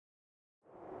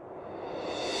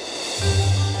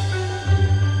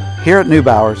Here at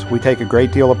Neubauer's, we take a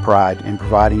great deal of pride in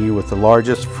providing you with the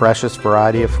largest, freshest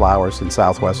variety of flowers in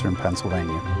southwestern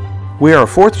Pennsylvania. We are a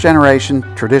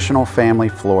fourth-generation traditional family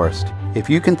florist. If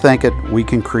you can think it, we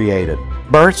can create it.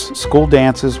 Births, school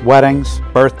dances, weddings,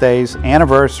 birthdays,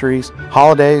 anniversaries,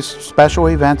 holidays, special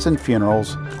events, and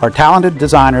funerals, our talented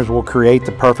designers will create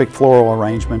the perfect floral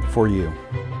arrangement for you.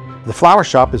 The Flower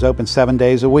Shop is open 7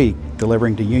 days a week,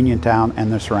 delivering to Uniontown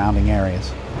and the surrounding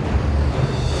areas.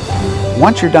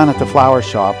 Once you're done at the Flower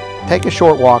Shop, take a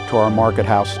short walk to our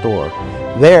Markethouse store.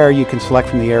 There you can select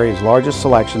from the area's largest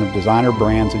selection of designer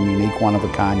brands and unique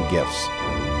one-of-a-kind gifts.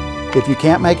 If you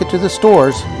can't make it to the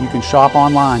stores, you can shop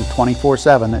online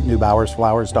 24/7 at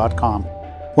neubauersflowers.com.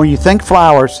 When you think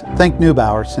flowers, think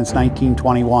Neubauer since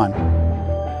 1921.